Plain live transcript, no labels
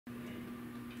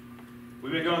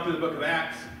We've been going through the book of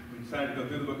Acts. We decided to go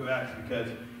through the book of Acts because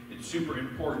it's super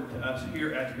important to us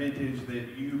here at Vintage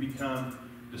that you become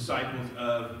disciples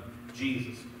of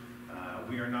Jesus.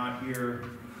 We are not here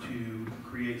to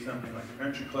create something like a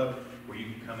country club where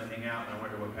you can come and hang out, and I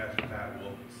wonder what Pastor Pat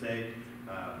will say.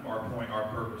 Our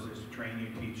purpose is to train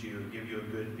you, teach you, give you a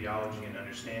good theology and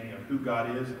understanding of who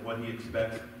God is and what He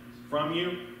expects from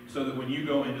you, so that when you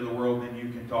go into the world, then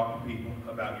you can talk to people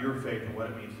about your faith and what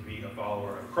it means to be a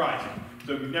follower of Christ.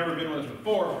 So if you've never been with us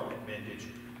before at Vintage,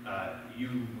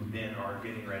 you then are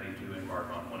getting ready to embark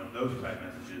on one of those type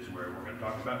messages where we're going to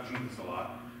talk about Jesus a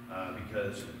lot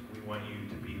because we want you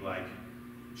to be like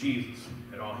Jesus.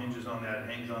 It all hinges on that. It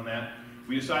hangs on that.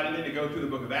 We decided then to go through the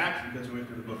book of Acts because we went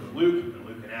through the book of Luke, and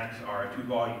Luke and Acts are a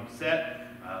two-volume set.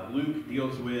 Luke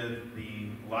deals with the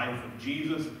life of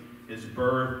Jesus, his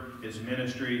birth, his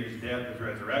ministry, his death, his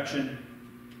resurrection.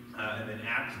 And then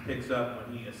Acts picks up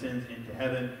when he ascends into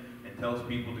heaven and tells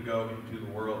people to go into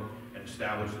the world and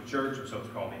establish the church. And so it's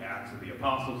called the Acts of the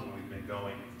Apostles, and we've been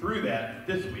going through that.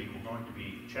 This week we're going to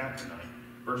be chapter 9,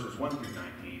 verses 1 through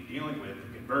 19, dealing with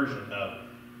the conversion of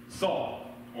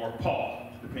Saul, or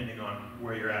Paul, depending on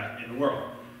where you're at in the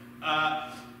world.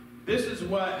 This is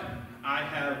what I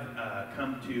have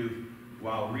come to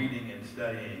while reading and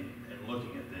studying and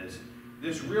looking at this.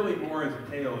 This really more is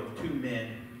a tale of two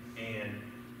men and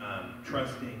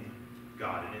trusting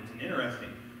God. And it's an interesting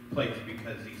place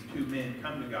because these two men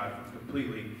come to God from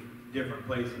completely different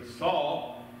places.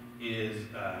 Saul is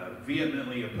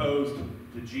vehemently opposed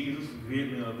to Jesus,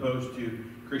 vehemently opposed to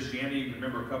Christianity. You can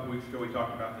remember a couple weeks ago we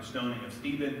talked about the stoning of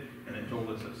Stephen, and it told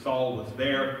us that Saul was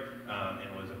there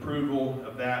and was approval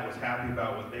of that, was happy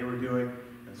about what they were doing.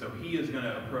 And so he is going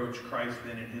to approach Christ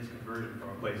then in his conversion from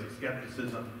a place of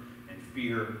skepticism and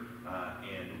fear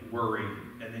and worry.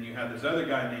 And then you have this other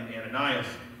guy named Ananias,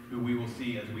 who we will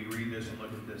see as we read this and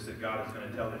look at this, that God is going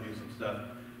to tell to do some stuff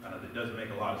that doesn't make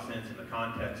a lot of sense in the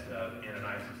context of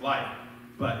Ananias' life,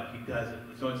 but he does it.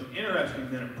 So it's an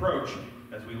interesting then approach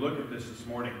as we look at this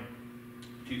morning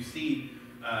to see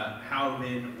how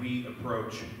then we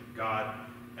approach God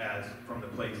as from the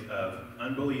place of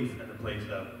unbelief and the place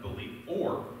of belief.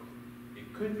 Or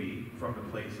it could be from the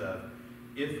place of,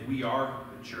 if we are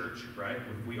the church, right,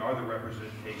 if we are the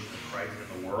representation of Christ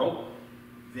in the world,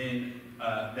 then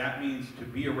that means to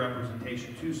be a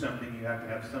representation to something, you have to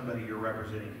have somebody you're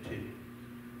representing to.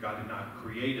 God did not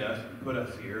create us and put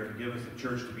us here and give us a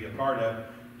church to be a part of,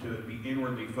 to be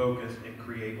inwardly focused and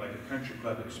create like a country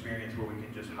club experience where we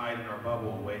can just hide in our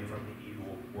bubble away from the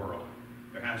evil world.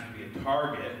 There has to be a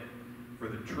target for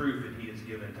the truth that He has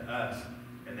given to us,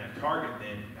 and that target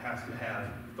then has to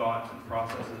have thoughts and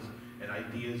processes and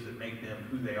ideas that make them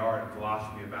who they are, and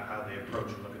philosophy about how they approach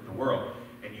and look at the world.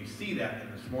 And you see that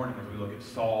in this morning as we look at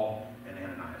Saul and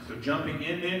Ananias. So jumping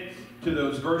in then to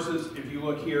those verses, if you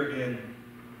look here in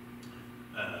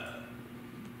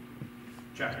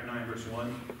chapter 9, verse 1,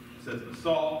 it says that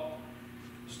Saul,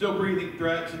 still breathing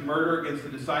threats and murder against the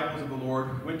disciples of the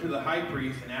Lord, went to the high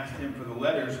priest and asked him for the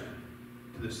letters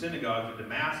to the synagogues of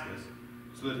Damascus,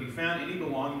 so that if he found any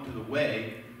belonging to the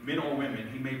way, men or women,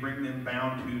 he may bring them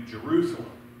bound to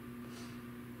Jerusalem.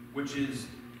 Which is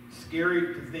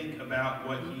scary to think about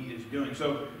what he is doing.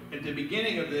 So at the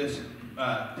beginning of this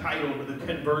titled The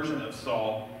Conversion of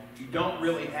Saul, you don't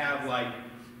really have like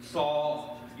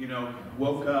Saul,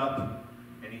 woke up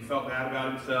and he felt bad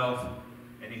about himself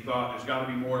and he thought there's got to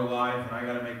be more to life and I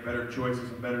got to make better choices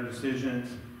and better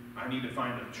decisions. I need to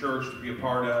find a church to be a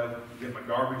part of, get my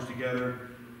garbage together,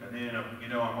 and then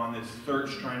I'm on this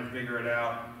search trying to figure it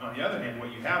out. On the other hand,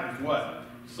 what you have is what?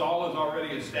 Saul has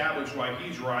already established why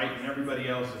he's right and everybody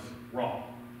else is wrong.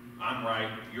 I'm right,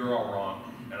 you're all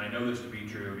wrong, and I know this to be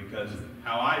true because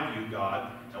how I view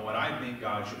God and what I think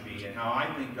God should be and how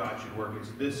I think God should work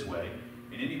is this way.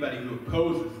 And anybody who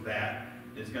opposes that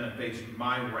is going to face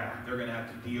my wrath. They're going to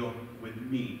have to deal with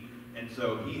me. And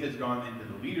so he has gone into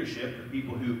the leadership, the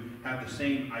people who have the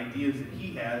same ideas that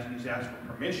he has, and he's asked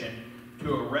for permission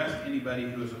to arrest anybody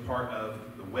who is a part of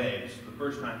the way. This is the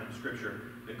first time in Scripture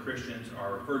that Christians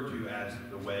are referred to as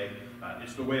the way.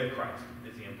 It's the way of Christ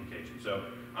is the implication. So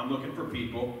I'm looking for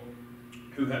people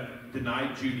who have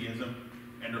denied Judaism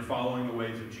and are following the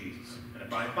ways of Jesus. And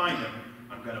if I find them,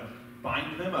 I'm going to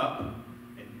bind them up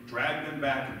and drag them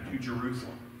back to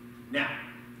Jerusalem. Now,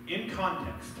 in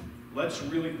context, let's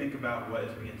really think about what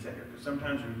is being said here, because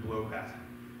sometimes we blow past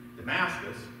it.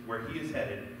 Damascus, where he is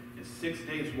headed, is 6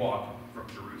 days' walk from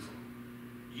Jerusalem.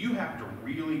 You have to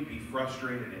really be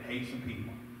frustrated and hate some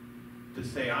people to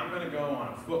say, I'm going to go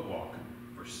on a foot walk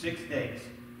for 6 days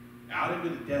out into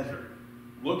the desert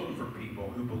looking for people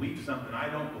who believe something I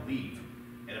don't believe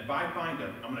And if I find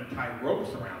him, I'm going to tie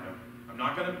ropes around him. I'm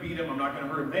not going to beat him. I'm not going to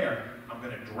hurt him there. I'm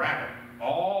going to drag him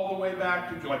all the way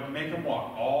back to, like, make him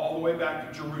walk all the way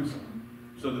back to Jerusalem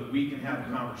so that we can have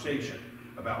a conversation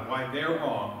about why they're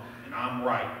wrong and I'm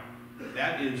right.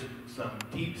 That is some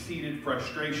deep-seated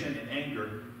frustration and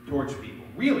anger towards people.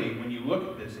 Really, when you look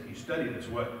at this and you study this,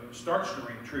 what starts to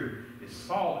ring true is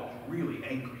Saul is really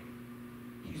angry.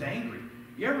 He's angry.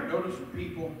 You ever notice with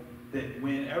people that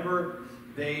whenever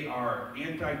they are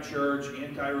anti-church,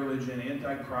 anti-religion,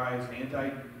 anti-Christ,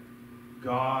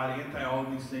 anti-God, anti-all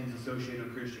of these things associated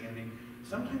with Christianity,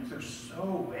 sometimes they're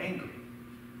so angry.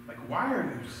 Like, why are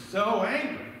you so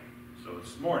angry? So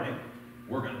this morning,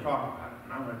 we're going to talk about it.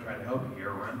 And I'm going to try to help you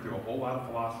here, run through a whole lot of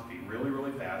philosophy really,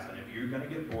 really fast. And if you're going to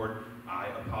get bored, I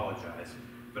apologize.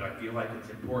 But I feel like it's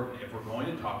important if we're going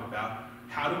to talk about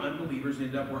how do unbelievers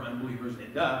end up where unbelievers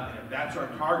end up. And if that's our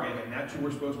target and that's who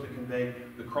we're supposed to convey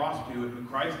the cross to and who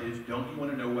Christ is, don't you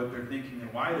want to know what they're thinking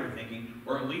and why they're thinking,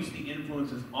 or at least the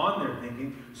influences on their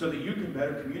thinking, so that you can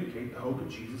better communicate the hope of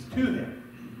Jesus to them.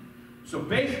 So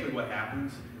basically what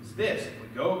happens is this. If we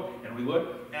go and we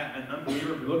look at an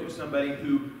unbeliever, if we look at somebody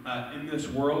who in this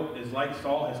world is like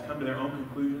Saul, has come to their own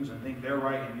conclusions and think they're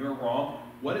right and you're wrong,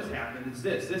 what has happened is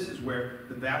this. This is where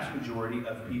the vast majority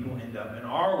of people end up in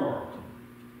our world.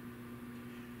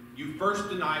 You first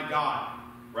deny God,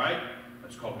 right?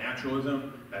 That's called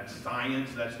naturalism. That's science.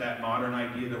 That's that modern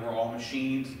idea that we're all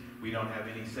machines. We don't have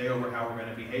any say over how we're going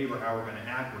to behave or how we're going to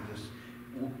act.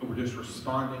 We're just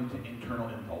responding to internal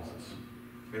impulses.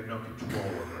 We have no control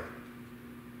over it.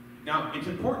 Now, it's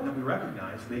important that we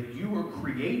recognize that you were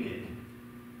created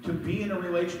to be in a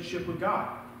relationship with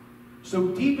God. So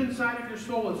deep inside of your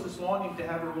soul is this longing to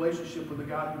have a relationship with the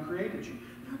God who created you.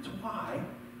 That's why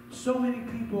so many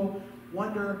people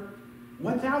wonder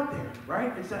what's out there,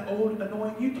 right? It's that old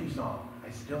annoying U2 song. I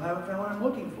still haven't found what I'm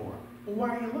looking for. Well,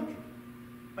 why are you looking?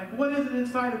 Like, what is it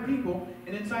inside of people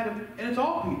and it's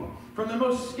all people. From the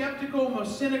most skeptical,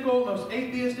 most cynical, most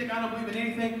atheistic, I don't believe in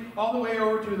anything, all the way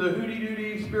over to the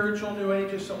hooty-dooty, spiritual new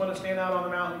ages that want to stand out on the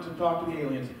mountains and talk to the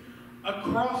aliens.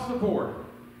 Across the board,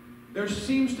 there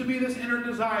seems to be this inner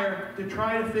desire to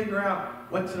try to figure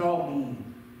out, what's it all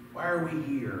mean? Why are we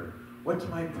here? What's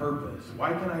my purpose?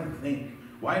 Why can I think?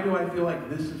 Why do I feel like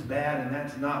this is bad and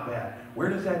that's not bad? Where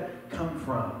does that come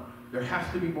from? There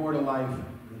has to be more to life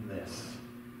than this.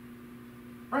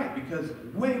 Right, because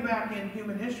way back in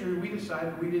human history, we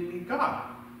decided we didn't need God.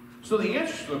 So the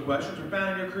answers to the questions are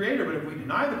found in your Creator, but if we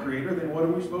deny the Creator, then what are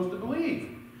we supposed to believe?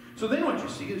 So then what you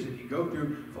see is if you go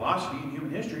through philosophy and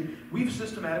human history, we've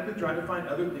systematically tried to find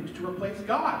other things to replace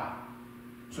God.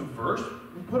 So first,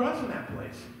 we put us in that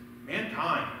place.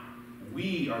 Mankind,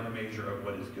 we are the measure of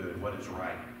what is good, what is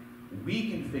right. We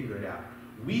can figure it out.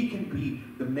 We can be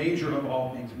the measure of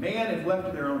all things. Man, if left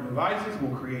to their own devices,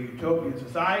 will create utopian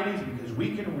societies because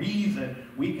we can reason,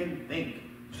 we can think.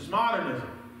 This is modernism.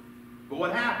 But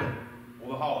what happened? Well,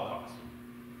 the Holocaust,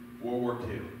 World War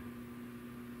II.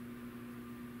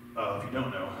 If you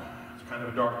don't know, it's kind of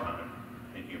a dark time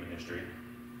in human history.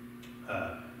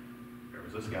 There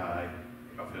was this guy,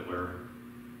 Adolf Hitler.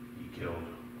 He killed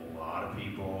a lot of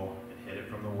people and hid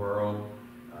it from the world.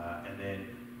 And then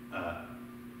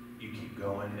you keep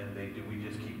going, and we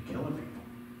just keep killing people.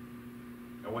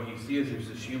 And what you see is there's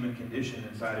this human condition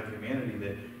inside of humanity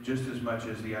that just as much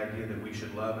as the idea that we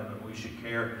should love and that we should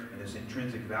care and this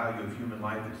intrinsic value of human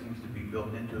life that seems to be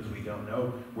built into us, we don't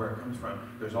know where it comes from.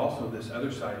 There's also this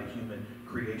other side of human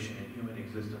creation and human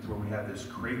existence where we have this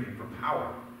craving for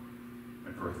power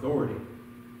and for authority.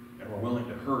 And we're willing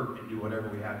to hurt and do whatever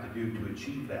we have to do to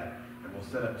achieve that. And we'll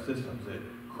set up systems that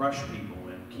crush people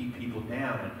and keep people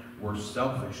down, and we're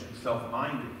selfish and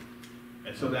self-minded.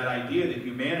 And so that idea that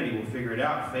humanity will figure it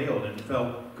out failed and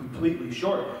fell completely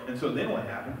short. And so then what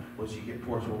happened was you get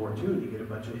post-World War II and you get a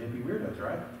bunch of hippie weirdos,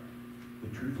 right?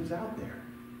 The truth is out there.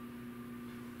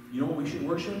 You know what we should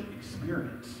worship?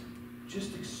 Experience.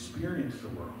 Just experience the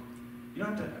world. You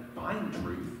don't have to find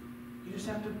truth. You just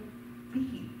have to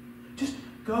be. Just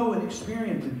go and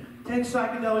experience it. Take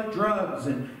psychedelic drugs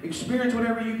and experience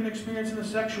whatever you can experience in the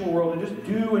sexual world, and just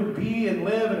do and be and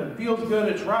live, and it feels good,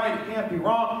 it's right, it can't be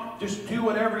wrong. Just do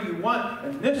whatever you want,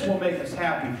 and this will make us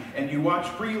happy. And you watch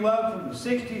Free Love from the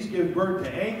 60s give birth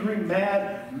to angry,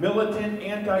 mad, militant,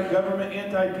 anti-government,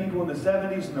 anti-people in the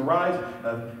 70s, and the rise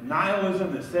of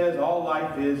nihilism that says all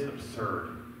life is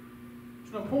absurd.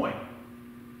 There's no point.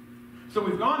 So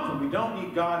we've gone from we don't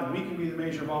need God and we can be the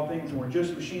measure of all things and we're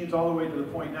just machines all the way to the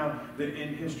point now that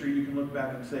in history you can look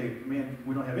back and say, man,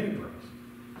 we don't have any purpose.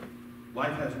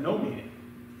 Life has no meaning,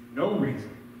 no reason.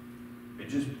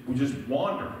 We just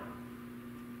wander.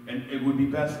 And it would be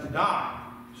best to die.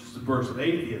 subversive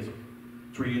atheism.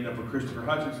 It's where you end up with Christopher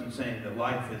Hutchinson saying that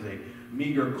life is a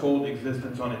meager, cold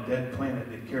existence on a dead planet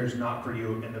that cares not for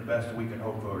you, and the best we can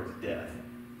hope for is death.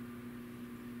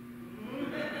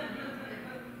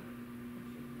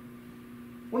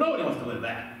 Well, nobody wants to live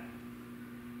that.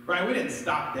 Right? We didn't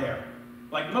stop there.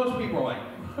 Like, most people are like,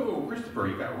 whoa, Christopher,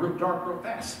 you got real dark real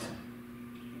fast.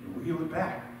 You reel it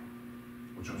back.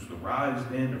 Which was the rise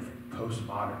then of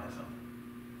postmodernism.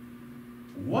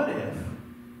 What if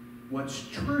what's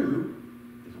true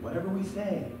is whatever we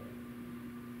say?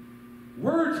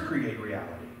 Words create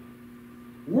reality.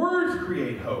 Words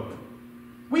create hope.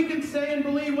 We can say and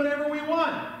believe whatever we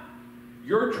want.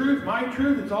 Your truth, my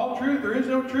truth, it's all truth. There is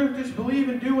no truth. Just believe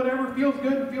and do whatever feels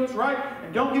good and feels right.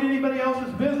 And don't get anybody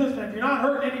else's business. And if you're not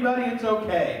hurting anybody, it's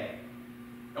okay.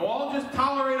 And we'll all just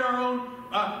tolerate our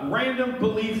own random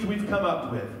beliefs we've come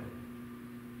up with.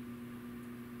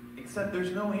 Except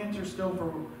there's no answer still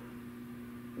for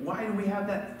why do we have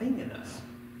that thing in us?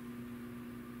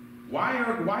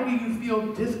 Why do you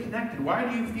feel disconnected? Why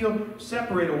do you feel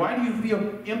separated? Why do you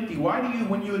feel empty? Why do you,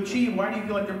 when you achieve, why do you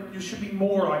feel like there should be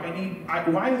more? Like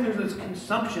why is there this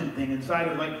consumption thing inside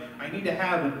of like, I need to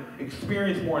have and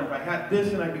experience more. And if I had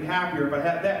this, then I'd be happier. If I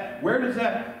had that, where does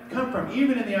that come from?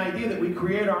 Even in the idea that we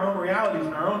create our own realities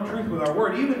and our own truth with our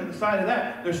word, even inside of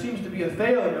that, there seems to be a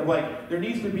failing of like, there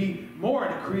needs to be more,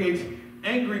 and it creates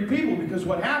angry people, because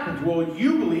what happens? Well,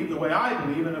 you believe the way I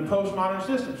believe in a postmodern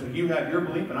system. So you have your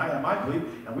belief and I have my belief,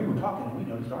 and we were talking and we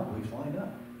noticed our beliefs lined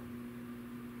up.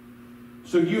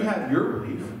 So you have your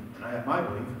belief and I have my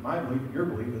belief, and my belief and your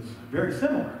belief is very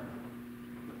similar.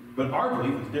 But our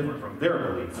belief is different from their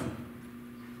belief.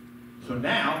 So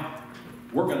now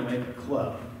we're going to make a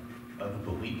club of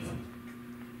belief.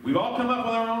 We've all come up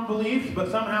with our own beliefs, but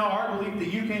somehow our belief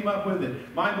that you came up with, and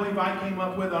my belief I came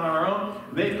up with on our own,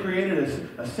 they've created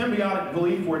a symbiotic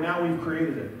belief where now we've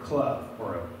created a club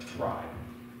or a tribe.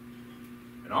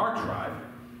 And our tribe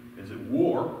is at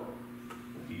war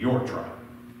with your tribe.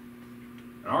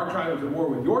 And our tribe is at war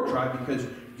with your tribe because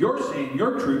you're saying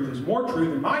your truth is more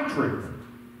true than my truth.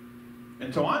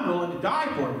 And so I'm willing to die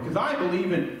for it because I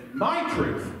believe in my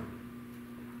truth.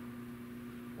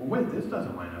 Well, wait, this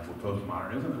doesn't line up with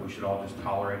postmodernism, that we should all just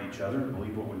tolerate each other and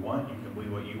believe what we want. You can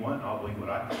believe what you want, and I'll believe what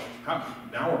I...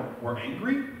 Now we're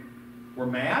angry? We're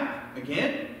mad?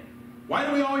 Again? Why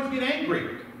do we always get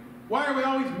angry? Why are we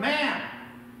always mad?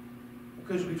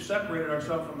 Because we've separated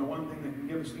ourselves from the one thing that can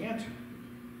give us the answer.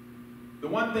 The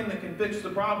one thing that can fix the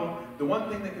problem, the one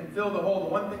thing that can fill the hole, the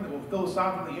one thing that will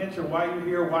philosophically answer why you're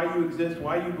here, why you exist,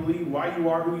 why you believe, why you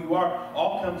are who you are,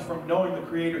 all comes from knowing the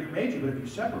Creator who made you. But if you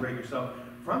separate yourself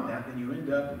from that, then you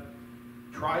end up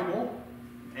tribal,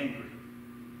 angry,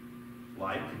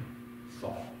 like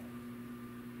Saul.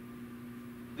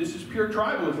 This is pure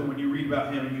tribalism when you read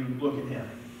about him and you look at him.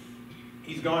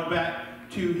 He's gone back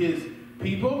to his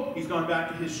people. He's gone back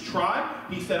to his tribe.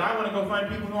 He said, I want to go find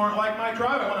people who aren't like my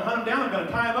tribe. I want to hunt them down. I'm going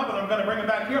to tie them up, and I'm going to bring them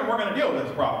back here, and we're going to deal with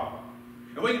this problem.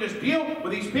 If we can just deal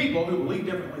with these people who believe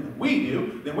differently than we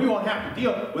do, then we won't have to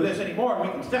deal with this anymore, and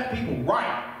we can set people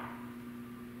right.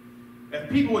 If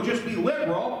people would just be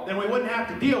liberal, then we wouldn't have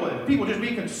to deal with it. If people would just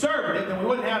be conservative, then we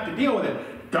wouldn't have to deal with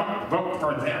it. Don't vote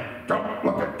for them. Don't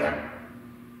look at them.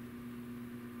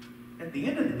 At the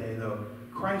end of the day, though,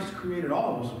 Christ created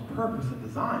all of us with purpose and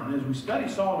design. And as we study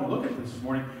Saul and we look at this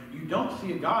morning, you don't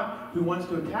see a God who wants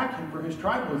to attack him for his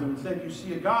tribalism. Instead, you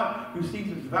see a God who sees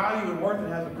his value and worth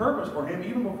and has a purpose for him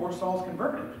even before Saul's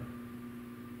converted.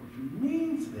 Which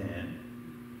means then,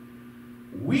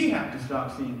 we have to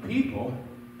stop seeing people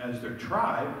as their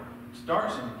tribe,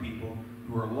 start seeing people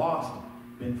who are lost,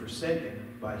 been forsaken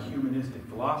by humanistic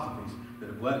philosophies that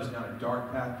have led us down a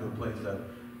dark path to a place of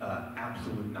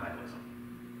absolute nihilism.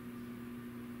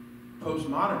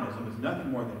 Postmodernism is nothing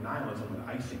more than nihilism with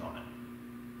icing on it.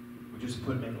 We just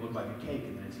make it look like a cake,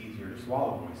 and then it's easier to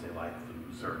swallow when we say life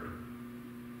is absurd.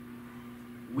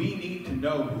 We need to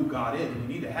know who God is.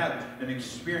 We need to have an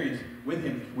experience with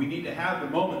him. We need to have the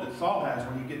moment that Saul has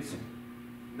when he gets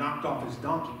knocked off his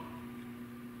donkey.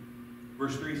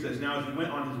 Verse 3 says, now as he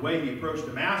went on his way, he approached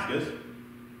Damascus.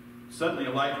 Suddenly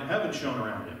a light from heaven shone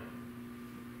around him.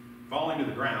 Falling to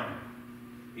the ground,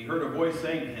 he heard a voice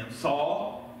saying to him,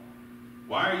 Saul,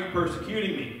 why are you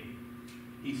persecuting me?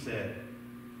 He said,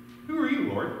 who are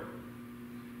you, Lord?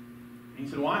 And he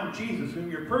said, well, I'm Jesus, whom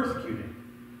you're persecuting.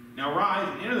 Now rise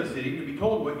and enter the city to be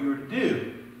told what you are to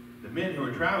do. The men who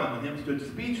were traveling with him stood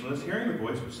speechless, hearing the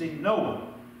voice, but seeing no one.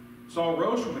 Saul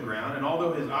rose from the ground, and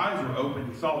although his eyes were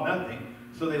open, he saw nothing.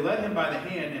 So they led him by the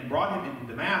hand and brought him into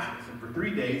Damascus. And for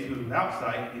 3 days he was without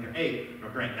sight, neither ate nor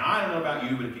drank. Now, I don't know about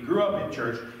you, but if you grew up in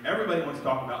church, everybody wants to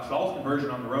talk about Saul's conversion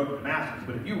on the road to Damascus.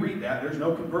 But if you read that, there's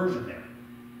no conversion there.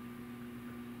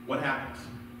 What happens?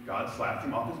 God slaps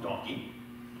him off his donkey.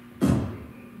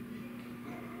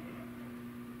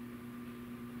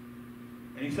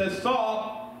 And he says,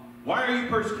 Saul, why are you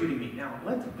persecuting me? Now,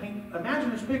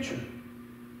 imagine this picture.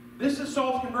 This is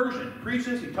Saul's conversion. He preached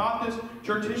this, he taught this.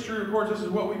 Church history records this is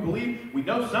what we believe. We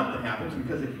know something happens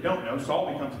because if you don't know,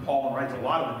 Saul becomes Paul and writes a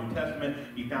lot of the New Testament.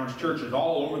 He founds churches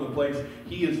all over the place.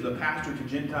 He is the pastor to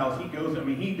Gentiles.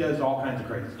 He does all kinds of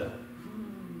crazy stuff.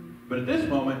 But at this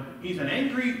moment, he's an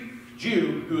angry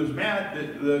Jew who is mad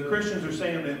that the Christians are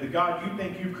saying that the God you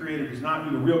think you've created is not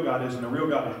who the real God is, and the real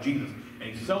God is Jesus.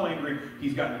 And he's so angry,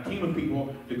 he's got a team of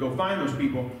people to go find those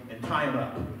people and tie them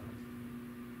up.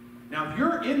 Now, if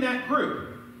you're in that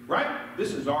group, right?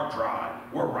 This is our tribe.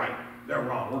 We're right. They're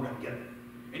wrong. We're going to get it.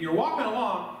 And you're walking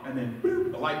along, and then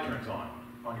boop, the light turns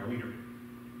on your leader.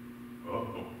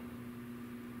 Uh-oh.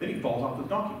 Then he falls off his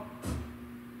donkey.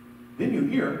 Then you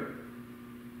hear,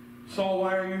 Saul,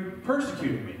 why are you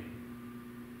persecuting me?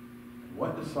 And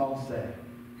what does Saul say?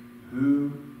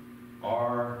 Who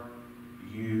are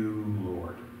you,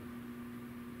 Lord?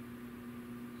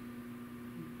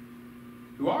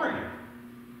 Who are you?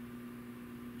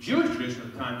 Jewish tradition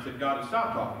at the time said God had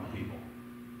stopped talking to people.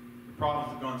 The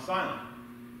prophets had gone silent.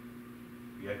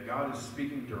 Yet God is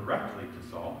speaking directly to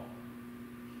Saul.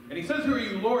 And he says, who are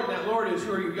you, Lord? And that Lord is,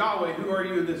 who are you, Yahweh? Who are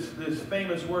you, this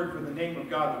famous word for the name of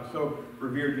God that was so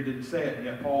revered you didn't say it. And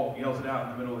yet Paul yells it out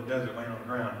in the middle of the desert, laying on the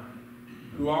ground.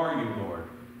 Who are you, Lord?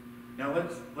 Now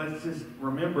let's just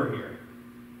remember here.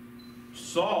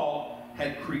 Saul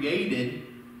had created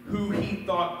who he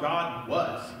thought God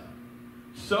was.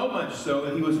 So much so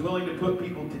that he was willing to put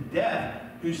people to death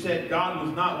who said God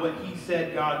was not what he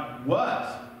said God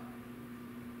was.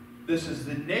 This is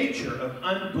the nature of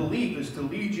unbelief, is to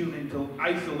lead you into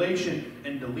isolation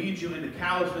and to lead you into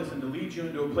callousness and to lead you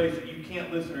into a place that you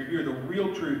can't listen or hear the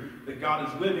real truth that God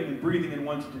is living and breathing and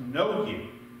wants to know you.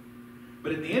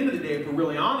 But at the end of the day, if we're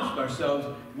really honest with ourselves,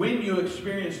 when you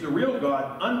experience the real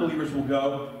God, unbelievers will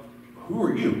go, who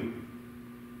are you?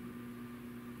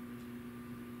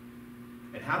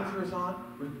 And how does it respond?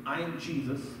 I am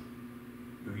Jesus,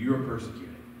 who you are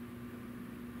persecuting.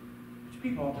 Which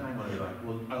people all the time want to be like,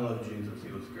 well, I love Jesus.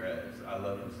 He was great. I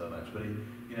love him so much. But he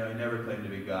never claimed to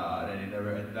be God, and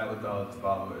that was all his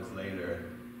followers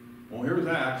later. Well, here's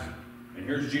Acts, and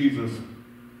here's Jesus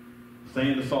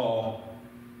saying to Saul,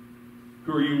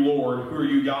 who are you, Lord? Who are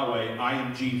you, Yahweh? I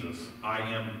am Jesus. I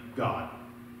am God.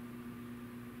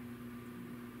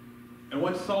 And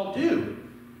what does Saul do?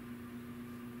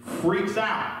 Freaks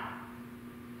out.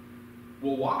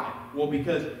 Well, why? Well,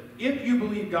 because if you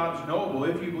believe God is knowable,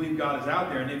 if you believe God is out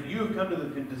there, and if you have come to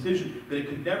the decision that it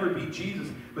could never be Jesus,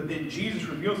 but then Jesus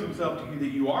reveals himself to you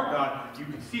that you are God, you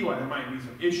can see why there might be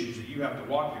some issues that you have to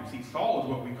walk through. See, Saul is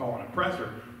what we call an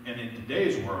oppressor, and in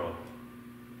today's world,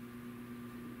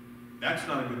 that's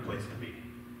not a good place to be.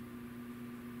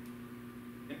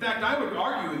 In fact, I would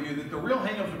argue with you that the real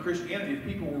hang-up of Christianity, if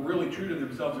people were really true to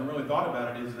themselves and really thought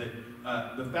about it, is that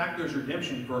the fact there's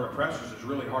redemption for oppressors is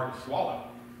really hard to swallow.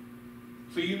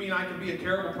 So you mean I can be a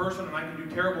terrible person and I can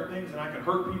do terrible things and I can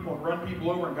hurt people and run people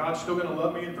over and God's still going to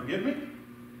love me and forgive me?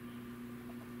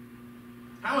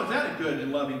 How is that a good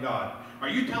and loving God? Are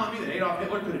you telling me that Adolf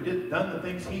Hitler could have done the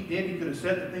things he did, he could have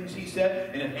said the things he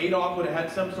said, and if Adolf would have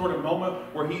had some sort of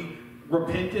moment where he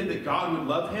repented that God would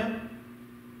love him?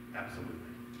 Absolutely.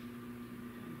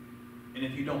 And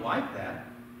if you don't like that,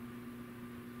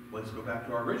 let's go back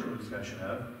to our original discussion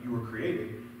of you were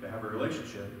created to have a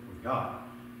relationship with God.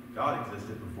 God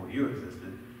existed before you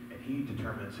existed, and he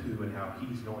determines who and how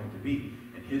he's going to be.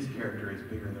 And his character is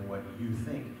bigger than what you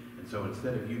think. And so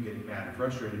instead of you getting mad and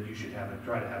frustrated, you should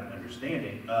try to have an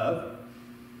understanding of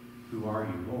who are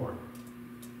you, Lord.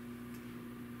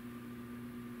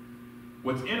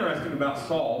 What's interesting about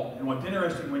Saul, and what's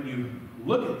interesting when you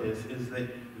look at this, is that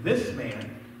this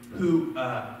man who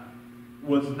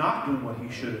was not doing what he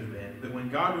should have been, that when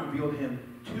God revealed him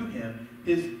to him,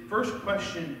 his first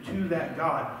question to that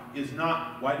God is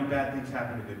not, why do bad things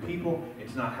happen to good people?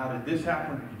 It's not, how did this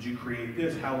happen? Did you create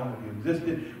this? How long have you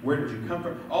existed? Where did you come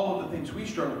from? All of the things we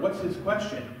struggle. What's his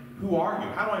question? Who are you?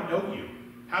 How do I know you?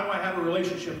 How do I have a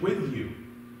relationship with you?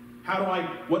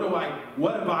 What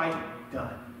have I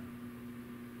done?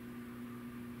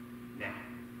 Now,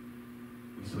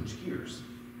 we switch gears.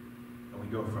 And we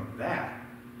go from that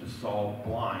to Saul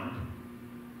blind,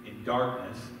 in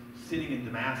darkness, sitting in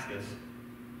Damascus,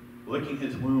 licking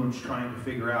his wounds, trying to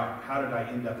figure out, how did I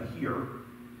end up here?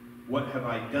 What have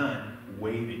I done?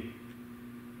 Waving.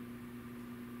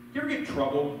 You ever get in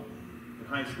trouble in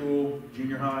high school,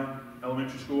 junior high,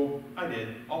 elementary school? I did.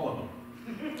 All of them.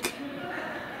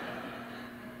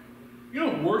 You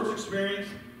know the worst experience?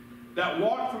 That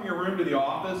walk from your room to the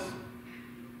office,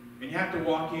 and you have to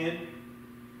walk in. And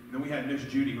then we had Miss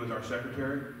Judy, who was our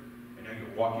secretary, and now you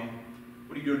walk in.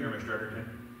 What are you doing here, Mr. Edrington?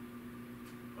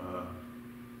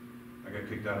 I got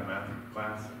kicked out of math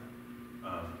class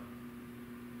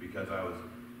because I was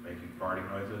making farting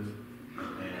noises.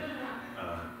 And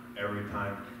every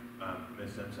time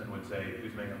Miss Simpson would say,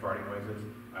 "Who's making farting noises?"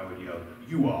 I would yell,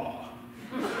 "You all."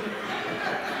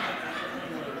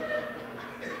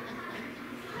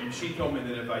 And she told me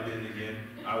that if I did it again,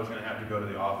 I was going to have to go to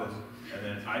the office. And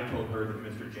then I told her that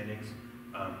Mr. Jennings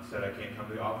said I can't come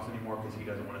to the office anymore because he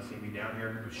doesn't want to see me down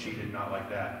here. But she did not like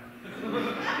that.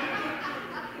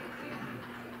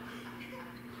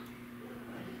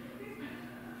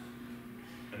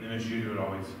 And then Miss Judy would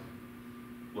always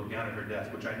look down at her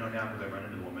desk, which I know now because I run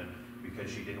into the woman,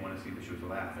 because she didn't want to see that she was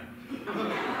laughing.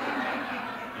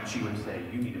 And she would say,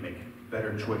 "You need to make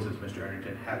better choices, Mr.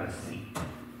 Edrington. Have a seat."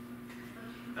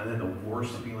 And then the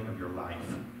worst feeling of your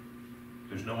life.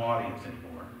 There's no audience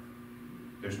anymore.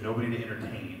 There's nobody to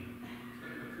entertain.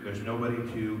 There's nobody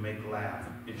to make laugh.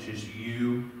 It's just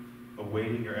you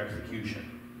awaiting your execution.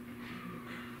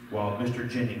 While Mr.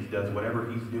 Jennings does whatever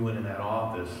he's doing in that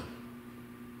office,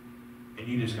 and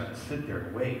you just got to sit there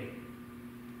and wait.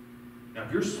 Now,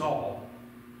 if you're Saul,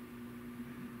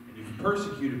 and you've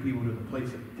persecuted people to the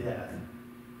place of death,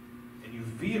 and you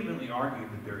vehemently argue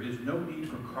that there is no need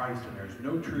for Christ and there's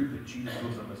no truth that Jesus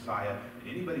was the Messiah, and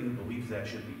anybody who believes that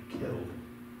should be killed,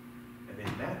 and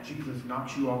then that Jesus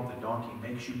knocks you off the donkey,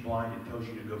 makes you blind, and tells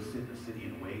you to go sit in the city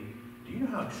and wait, do you know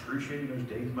how excruciating those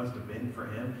days must have been for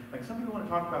him? Like, some people want to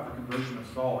talk about the conversion of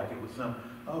Saul like it was some,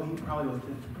 oh, he probably was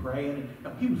just praying.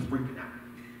 No, he was freaking out.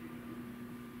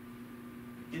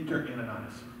 Enter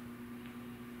Ananias.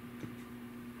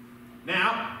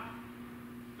 Now,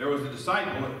 there was a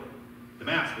disciple at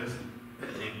Damascus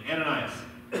named Ananias.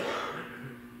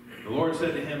 The Lord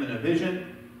said to him in a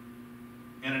vision,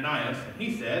 "Ananias," and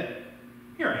he said,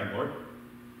 "Here I am, Lord."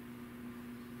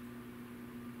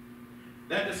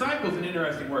 That disciple is an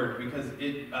interesting word because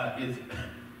it's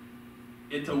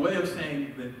a way of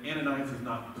saying that Ananias is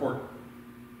not important.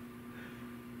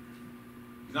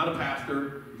 He's not a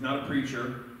pastor, he's not a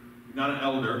preacher, he's not an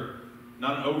elder,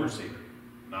 not an overseer,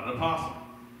 not an apostle.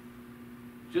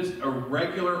 Just a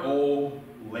regular old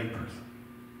layperson.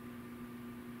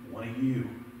 One of you.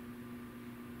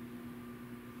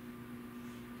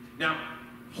 Now,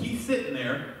 he's sitting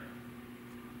there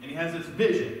and he has this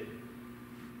vision.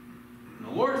 And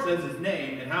the Lord says his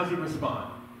name, and how's he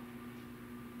respond?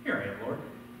 "Here I am, Lord."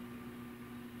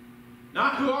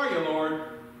 Not, "Who are you, Lord?"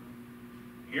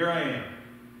 "Here I am."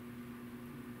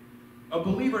 A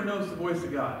believer knows the voice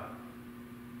of God.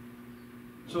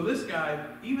 So this guy,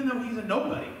 even though he's a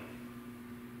nobody,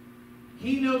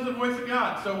 he knows the voice of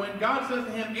God. So when God says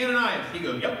to him, "Ananias," he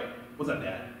goes, "Yep, what's up,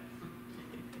 Dad?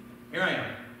 Here I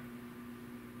am."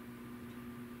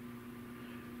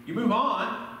 You move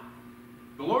on.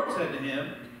 The Lord said to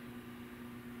him,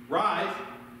 "Rise,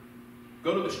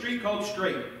 go to the street called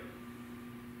Straight,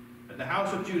 at the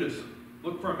house of Judas.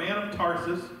 Look for a man of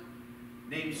Tarsus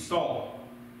named Saul,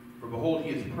 for behold,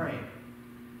 he is praying.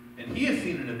 And he has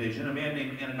seen in a vision a man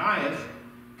named Ananias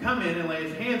come in and lay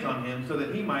his hands on him so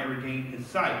that he might regain his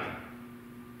sight."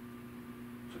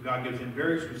 So God gives him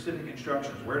very specific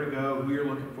instructions, where to go, who you're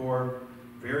looking for.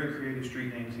 Very creative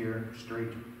street names here,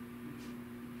 Straight.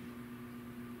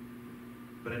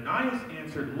 But Ananias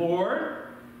answered, "Lord,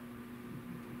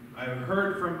 I have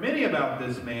heard from many about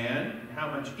this man,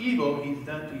 how much evil he's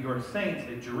done to your saints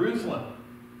at Jerusalem.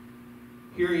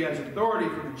 Here he has authority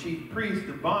from the chief priest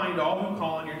to bind all who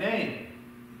call on your name."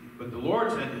 But the Lord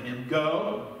said to him,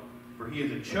 "Go, for he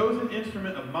is a chosen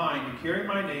instrument of mine to carry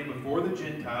my name before the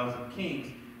Gentiles and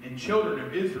kings and children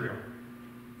of Israel.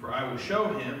 For I will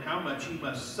show him how much he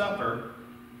must suffer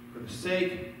for the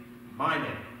sake of my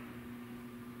name."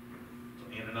 So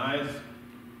Ananias,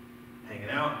 hanging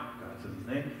out, God says his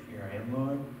name, "Here I am,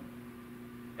 Lord."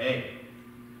 Hey,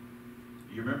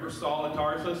 you remember Saul of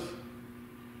Tarsus?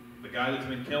 The guy that's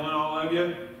been killing all of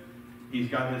you? He's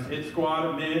got this hit squad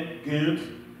of men, goons.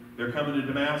 They're coming to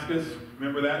Damascus.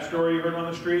 Remember that story you heard on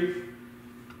the street?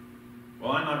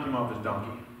 Well, I knocked him off his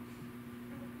donkey.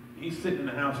 He's sitting in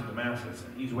the house of Damascus,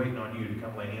 and he's waiting on you to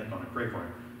come lay hands on him and pray for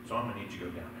him. So I'm going to need you to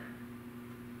go down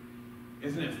there.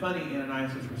 Isn't it funny,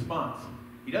 Ananias' response?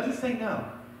 He doesn't say no.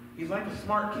 He's like a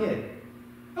smart kid.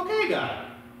 "Okay, God.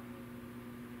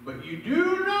 But you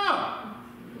do know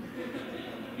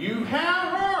You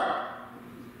have her.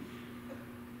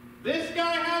 This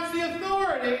guy has the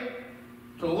authority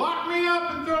to lock me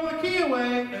up and throw the key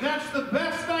away, and that's the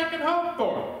best I can hope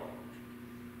for.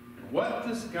 And what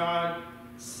does God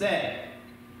say?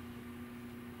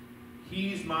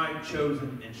 He's my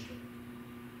chosen instrument.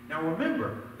 Now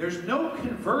remember, there's no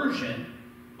conversion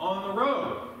on the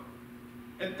road.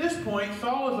 At this point,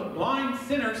 Saul is a blind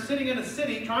sinner sitting in a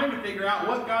city trying to figure out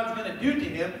what God's going to do to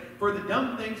him for the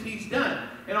dumb things he's done.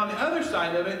 And on the other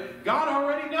side of it, God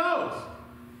already knows.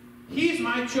 He's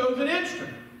my chosen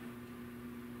instrument.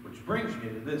 Which brings me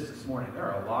to this morning. There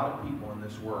are a lot of people in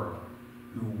this world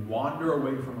who wander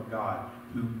away from a God,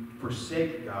 who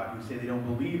forsake God, who say they don't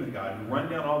believe in God, who run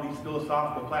down all these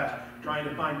philosophical paths trying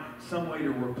to find some way to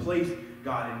replace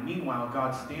God. And meanwhile,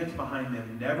 God stands behind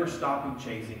them, never stopping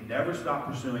chasing, never stop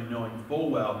pursuing, knowing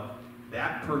full well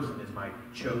that person is my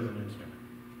chosen instrument.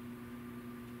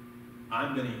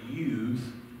 I'm going to use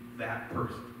that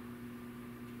person.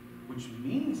 Which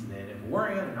means then, if we're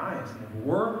Ananias, and if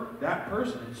we're that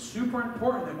person, it's super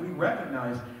important that we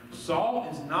recognize Saul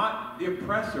is not the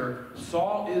oppressor.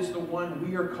 Saul is the one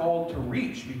we are called to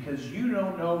reach, because you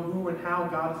don't know who and how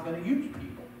God is going to use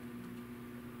people.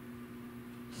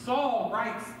 Saul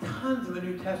writes tons of the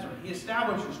New Testament. He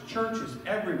establishes churches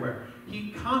everywhere.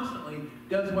 He constantly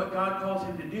does what God calls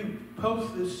him to do,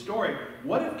 posts this story.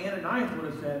 What if Ananias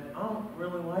would have said, I don't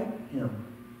really like him.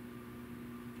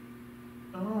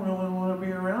 I don't really want to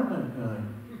be around that guy.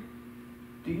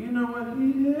 Do you know what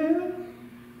he did?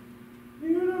 Do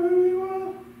you know who he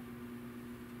was?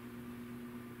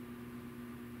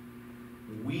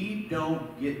 We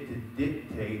don't get to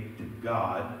dictate to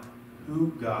God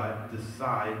who God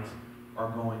decides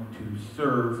are going to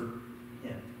serve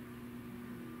him.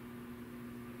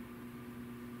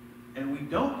 And we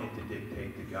don't get to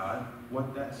dictate to God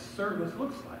what that service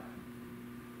looks like.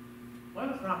 Let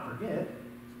us not forget,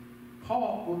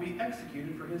 Paul will be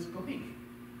executed for his belief.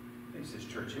 This is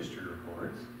church history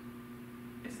records.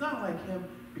 It's not like him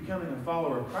becoming a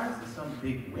follower of Christ is some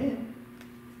big win.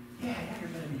 Yeah, you're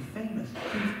going to be famous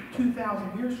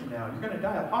 2,000 years from now. You're going to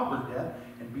die a pauper's death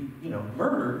and be,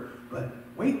 murdered. But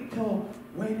wait till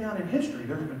way down in history,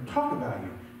 they're going to talk about you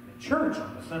in a church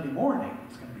on a Sunday morning.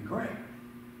 It's going to be great.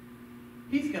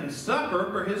 He's going to suffer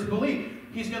for his belief.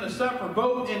 He's going to suffer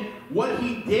both in what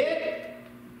he did,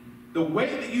 the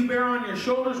weight that you bear on your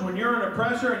shoulders when you're an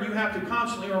oppressor, and you have to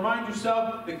constantly remind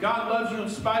yourself that God loves you in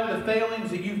spite of the failings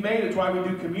that you've made. It's why we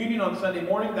do communion on Sunday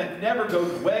morning. That never goes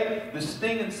away. The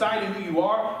sting inside of who you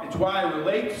are. It's why I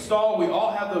relate to Saul. We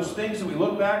all have those things that we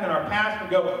look back in our past and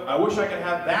go, I wish I could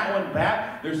have that one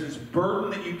back. There's this burden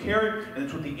that you carry, and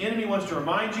it's what the enemy wants to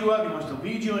remind you of. He wants to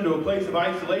lead you into a place of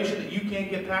isolation that you can't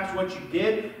get past what you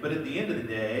did. But at the end of the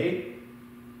day,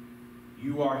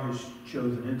 you are his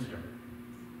chosen instrument.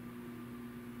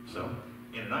 So,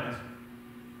 Ananias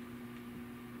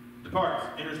departs,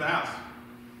 enters the house.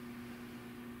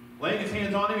 Laying his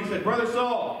hands on him, he said, Brother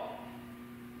Saul,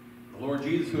 the Lord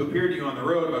Jesus, who appeared to you on the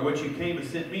road by which you came, has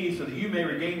sent me so that you may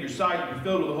regain your sight and be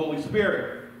filled with the Holy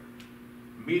Spirit.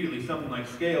 Immediately something like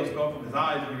scales fell from his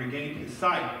eyes, and he regained his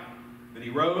sight. Then he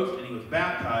rose, and he was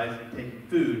baptized, and taking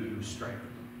food, he was strengthened.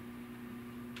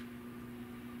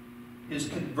 His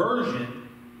conversion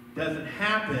doesn't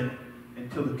happen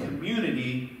until the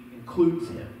community includes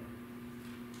him.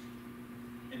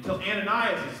 Until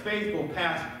Ananias is faithful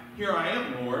past, here I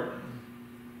am, Lord.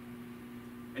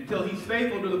 Until he's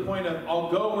faithful to the point of,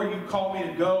 I'll go where you call me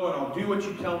to go, and I'll do what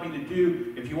you tell me to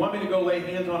do. If you want me to go lay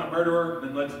hands on a murderer,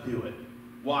 then let's do it.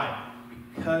 Why?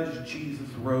 Because Jesus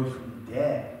rose from the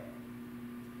dead.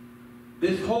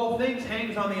 This whole thing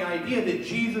hangs on the idea that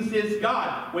Jesus is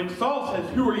God. When Saul says,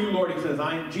 who are you, Lord? He says,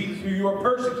 I am Jesus who you are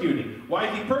persecuting. Why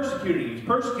is he persecuting? He's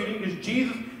persecuting because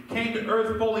Jesus came to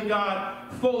earth fully God,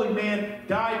 fully man,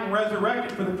 died and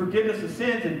resurrected for the forgiveness of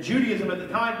sins. And Judaism at the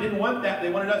time didn't want that. They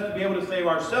wanted us to be able to save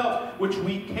ourselves, which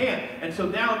we can't. And so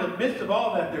now in the midst of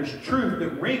all that, there's truth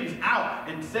that rings out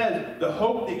and says the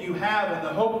hope that you have and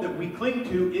the hope that we cling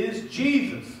to is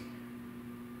Jesus.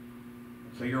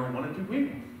 So you're one of two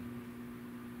people.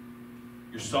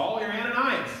 You're Saul, you're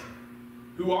Ananias.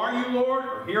 Who are you, Lord?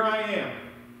 Or here I am.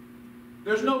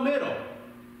 There's no middle.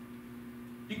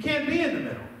 You can't be in the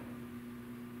middle.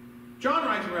 John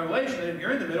writes in Revelation that if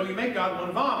you're in the middle, you make God want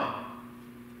to vomit.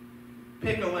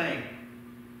 Pick a lane.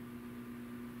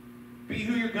 Be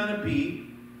who you're going to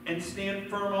be and stand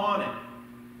firm on it.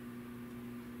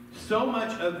 So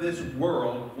much of this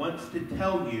world wants to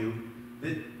tell you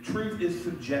that truth is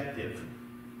subjective.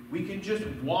 We can just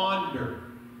wander.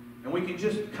 And we can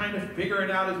just kind of figure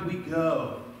it out as we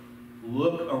go.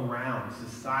 Look around.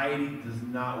 Society does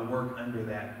not work under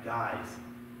that guise.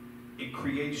 It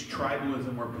creates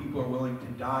tribalism where people are willing to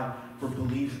die for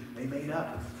beliefs they made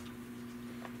up.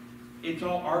 It's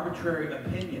all arbitrary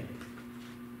opinion.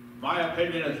 My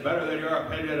opinion is better than your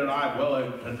opinion, and I'm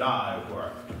willing to die for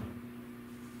it.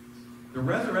 The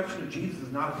resurrection of Jesus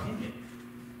is not opinion.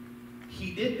 He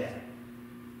did that.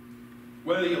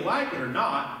 Whether you like it or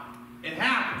not, it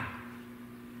happened.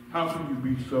 How can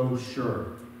you be so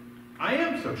sure? I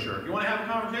am so sure. If you want to have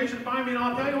a conversation, find me and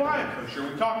I'll tell you why I'm so sure.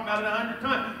 We've talked about it 100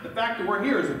 times. The fact that we're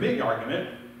here is a big argument.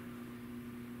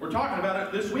 We're talking about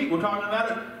it this week. We're talking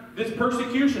about it, this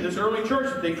persecution, this early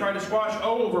church that they tried to squash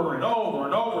over and over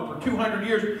and over for 200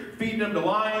 years, feeding them to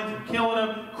lions and killing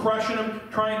them, crushing them,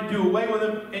 trying to do away with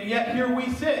them. And yet here we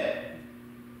sit.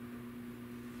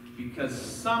 Because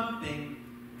something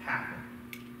happened.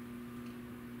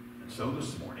 And so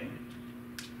this morning,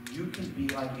 you can be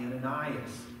like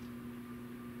Ananias.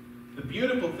 The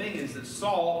beautiful thing is that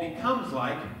Saul becomes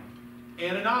like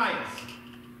Ananias.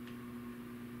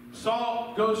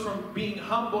 Saul goes from being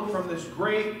humbled from this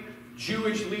great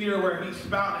Jewish leader where he's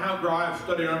spouting how I've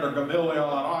studied under Gamaliel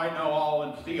and I know all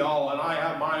and see all and I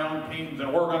have my own kings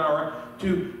and we're going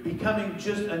to becoming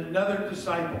just another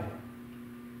disciple.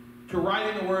 To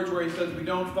writing the words where he says we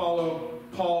don't follow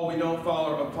Paul, we don't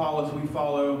follow Apollos, we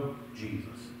follow Jesus.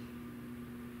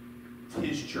 It's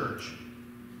his church.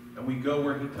 And we go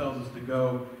where he tells us to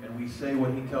go, and we say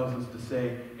what he tells us to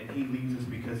say, and he leads us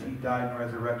because he died and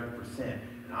resurrected for sin.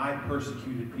 And I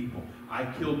persecuted people. I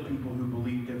killed people who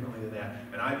believed differently than that.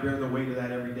 And I bear the weight of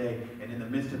that every day. And in the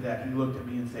midst of that, he looked at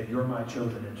me and said, you're my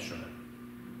chosen instrument.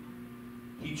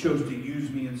 He chose to use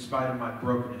me in spite of my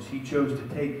brokenness. He chose to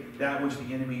take that which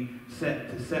the enemy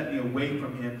set me away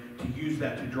from him, to use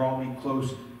that to draw me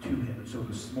close to him. And so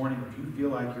this morning, if you feel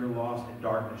like you're lost in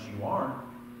darkness, you aren't.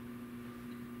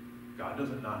 God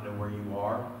doesn't not know where you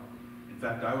are. In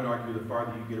fact, I would argue the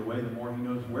farther you get away, the more he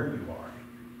knows where you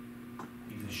are.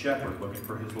 He's a shepherd looking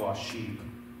for his lost sheep.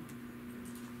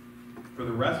 For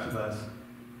the rest of us,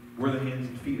 we're the hands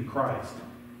and feet of Christ.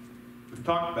 We've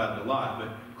talked about it a lot, but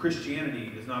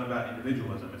Christianity is not about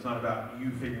individualism. It's not about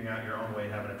you figuring out your own way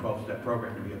and having a 12-step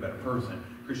program to be a better person.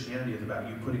 Christianity is about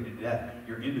you putting to death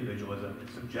your individualism and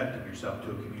subjecting yourself to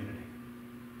a community.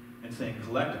 And saying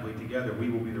collectively together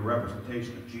we will be the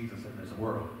representation of Jesus in this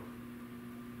world.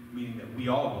 Meaning that we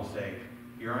all will say,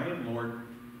 here I am, Lord,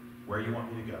 where do you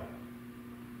want me to go?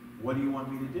 What do you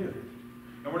want me to do?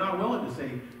 And we're not willing to say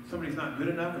somebody's not good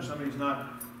enough or somebody's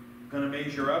not going to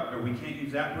measure up or we can't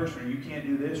use that person or you can't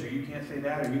do this or you can't say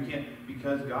that or you can't,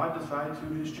 because God decides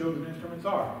who his chosen instruments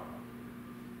are.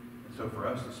 And so for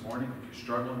us this morning, if you're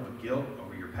struggling with guilt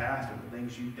over your past and the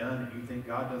things you've done and you think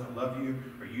God doesn't love you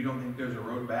or you don't think there's a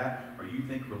road back or you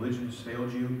think religion has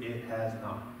failed you, it has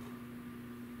not.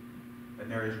 And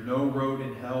there is no road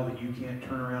in hell that you can't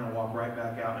turn around and walk right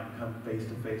back out and come face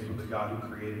to face with the God who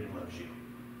created and loves you.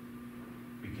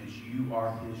 Because you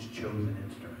are his chosen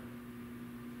instrument.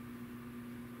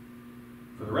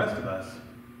 For the rest of us,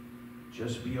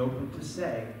 just be open to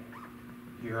say,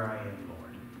 here I am,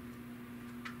 Lord.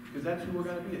 Because that's who we're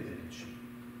going to be at Vintage.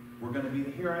 We're going to be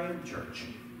the Here I Am church.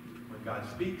 When God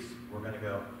speaks, we're going to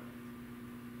go,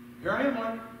 here I am,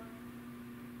 Lord.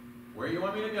 Where do you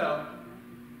want me to go?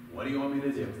 What do you want me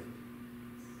to do?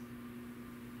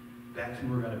 That's who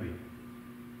we're going to be.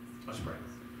 Let's pray.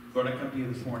 Lord, I come to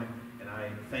you this morning, and I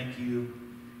thank you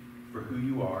for who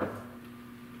you are.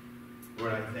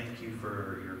 Lord, I thank you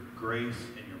for your grace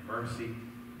and your mercy.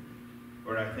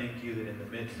 Lord, I thank you that in the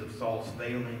midst of Saul's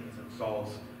failings and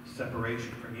Saul's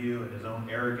separation from you and his own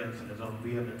arrogance and his own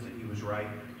vehemence that he was right,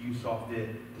 you saw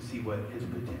fit to see what his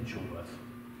potential was.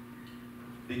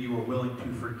 That you were willing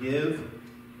to forgive,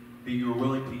 that you were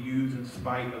willing to use in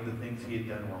spite of the things he had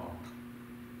done wrong.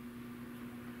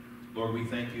 Lord, we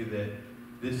thank you that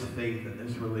this faith and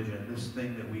this religion, this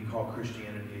thing that we call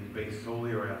Christianity, is based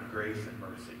solely around grace and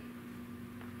mercy.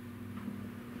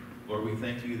 Lord, we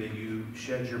thank you that you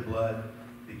shed your blood,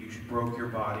 that you broke your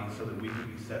body so that we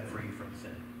could be set free from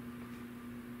sin.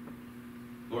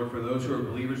 Lord, for those who are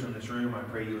believers in this room, I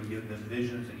pray you would give them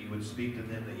visions, that you would speak to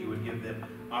them, that you would give them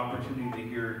opportunity to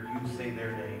hear you say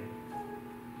their name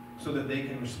so that they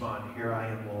can respond, here I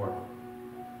am, Lord.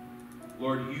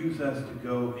 Lord, use us to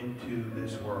go into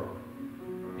this world,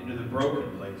 into the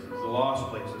broken places, the lost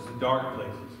places, the dark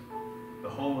places, the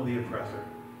home of the oppressor.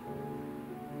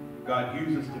 God,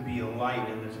 use us to be a light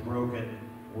in this broken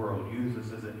world. Use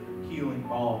us as a healing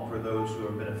balm for those who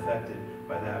have been affected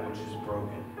by that which is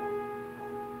broken.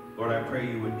 Lord, I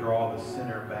pray you would draw the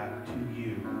sinner back to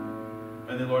you.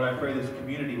 And then, Lord, I pray this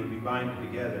community would be binded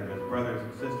together as brothers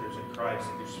and sisters in Christ,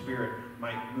 and your Spirit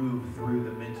might move through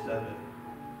the midst of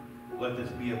it. Let this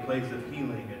be a place of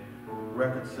healing and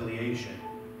reconciliation,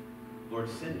 Lord,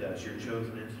 send us your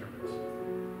chosen instruments.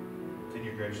 It's in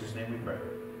your gracious name we pray.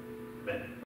 Amen.